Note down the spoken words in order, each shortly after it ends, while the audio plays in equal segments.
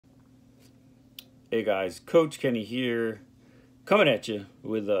Hey guys, Coach Kenny here, coming at you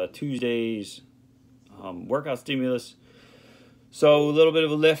with Tuesday's workout stimulus. So a little bit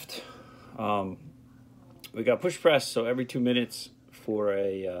of a lift. We got push press, so every 2 minutes for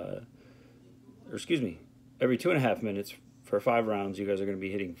every 2.5 minutes for 5 rounds, you guys are going to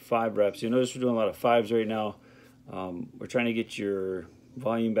be hitting 5 reps. You'll notice we're doing a lot of 5s right now. We're trying to get your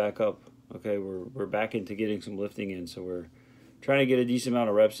volume back up. Okay, we're back into getting some lifting in, so we're trying to get a decent amount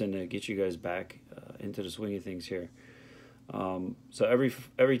of reps in to get you guys back into the swing of things here. So every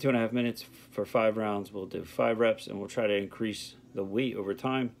 2.5 minutes for 5 rounds, we'll do 5 reps, and we'll try to increase the weight over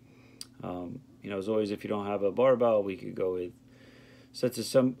time. As always, if you don't have a barbell, we could go with sets of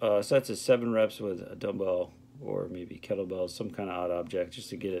 7 reps with a dumbbell or maybe kettlebell, some kind of odd object, just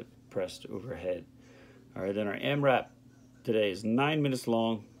to get it pressed overhead. All right, then our AMRAP today is 9 minutes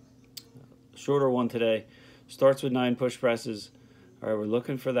long, shorter one today. Starts with 9 push presses. All right, we're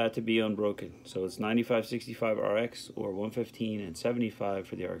looking for that to be unbroken. So it's 95, 65 RX or 115 and 75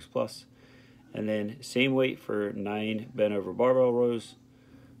 for the RX Plus. And then same weight for 9 bent over barbell rows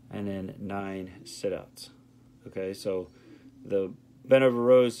and then 9 sit-outs. Okay, so the bent over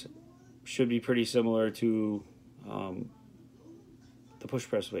rows should be pretty similar to the push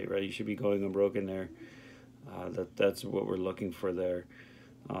press weight, right? You should be going unbroken there. That's what we're looking for there.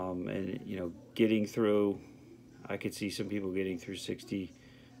 And getting through, I could see some people getting through 6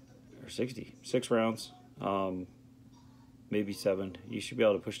 rounds, maybe 7. You should be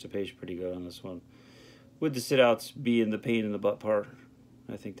able to push the pace pretty good on this one. With the sit-outs being the pain in the butt part,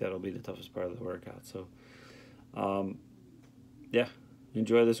 I think that'll be the toughest part of the workout. So, yeah,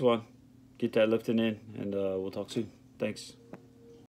 enjoy this one. Get that lifting in, and we'll talk soon. Thanks.